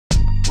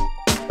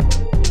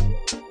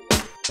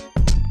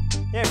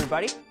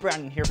everybody,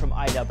 Brandon here from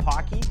iDub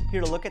Hockey, here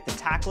to look at the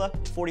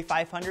Tackla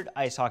 4500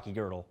 Ice Hockey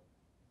Girdle.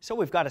 So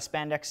we've got a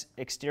spandex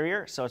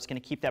exterior, so it's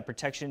going to keep that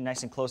protection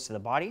nice and close to the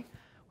body.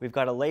 We've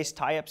got a lace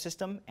tie-up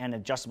system and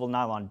adjustable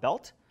nylon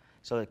belt,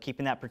 so that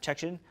keeping that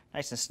protection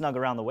nice and snug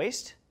around the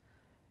waist.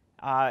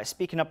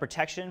 Speaking of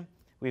protection,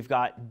 we've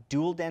got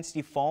dual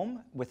density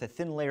foam with a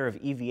thin layer of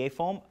EVA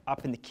foam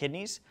up in the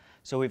kidneys.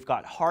 So we've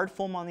got hard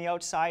foam on the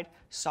outside,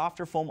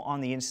 softer foam on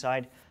the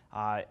inside.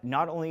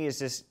 Not only is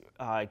this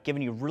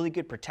giving you really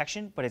good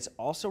protection, but it's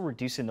also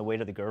reducing the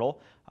weight of the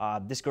girdle.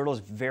 This girdle is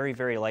very,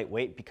 very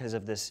lightweight because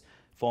of this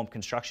foam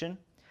construction.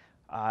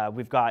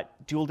 We've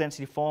got dual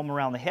density foam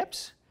around the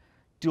hips,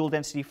 dual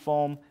density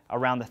foam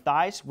around the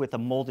thighs with a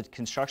molded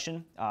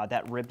construction.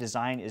 That rib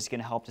design is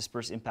going to help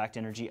disperse impact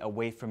energy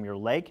away from your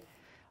leg.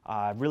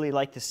 Really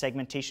like the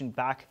segmentation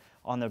back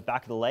on the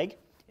back of the leg.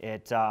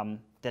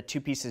 That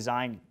two-piece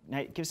design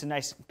gives a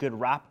nice good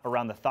wrap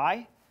around the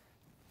thigh.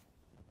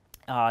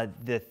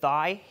 The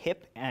thigh,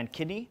 hip, and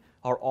kidney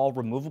are all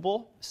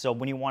removable, so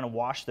when you want to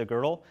wash the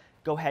girdle,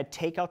 go ahead,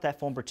 take out that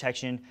foam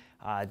protection.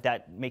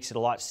 That makes it a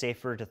lot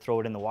safer to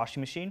throw it in the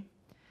washing machine.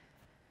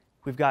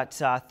 We've got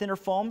thinner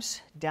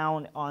foams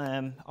down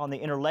on the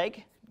inner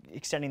leg,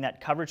 extending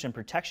that coverage and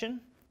protection.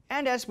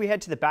 And as we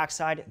head to the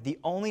backside, the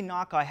only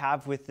knock I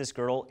have with this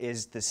girdle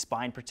is the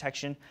spine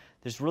protection.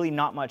 There's really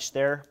not much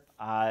there.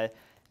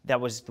 That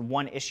was the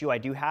one issue I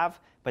do have,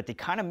 but they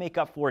kind of make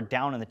up for it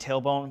down in the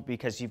tailbone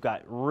because you've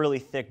got really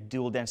thick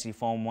dual density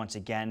foam once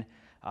again.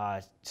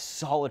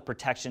 Solid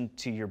protection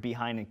to your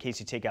behind in case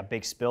you take a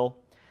big spill.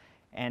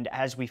 And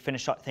as we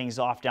finish things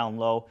off down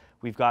low,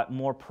 we've got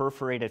more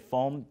perforated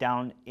foam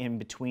down in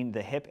between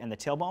the hip and the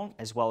tailbone,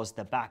 as well as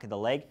the back of the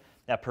leg.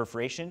 That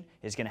perforation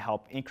is going to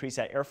help increase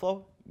that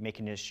airflow,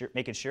 making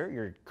sure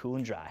you're cool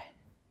and dry.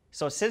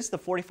 So since the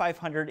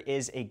 4500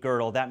 is a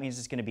girdle, that means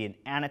it's going to be an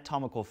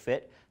anatomical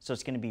fit. So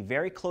it's going to be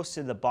very close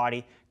to the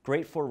body,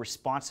 great for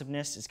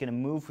responsiveness. It's going to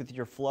move with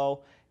your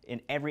flow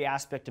in every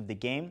aspect of the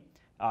game.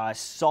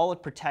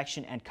 Solid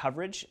protection and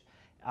coverage,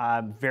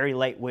 very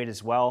lightweight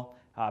as well.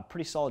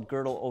 Pretty solid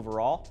girdle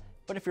overall.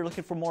 But if you're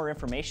looking for more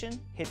information,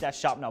 hit that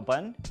Shop Now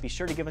button. Be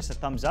sure to give us a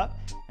thumbs up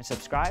and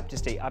subscribe to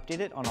stay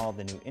updated on all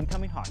the new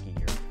incoming hockey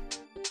gear.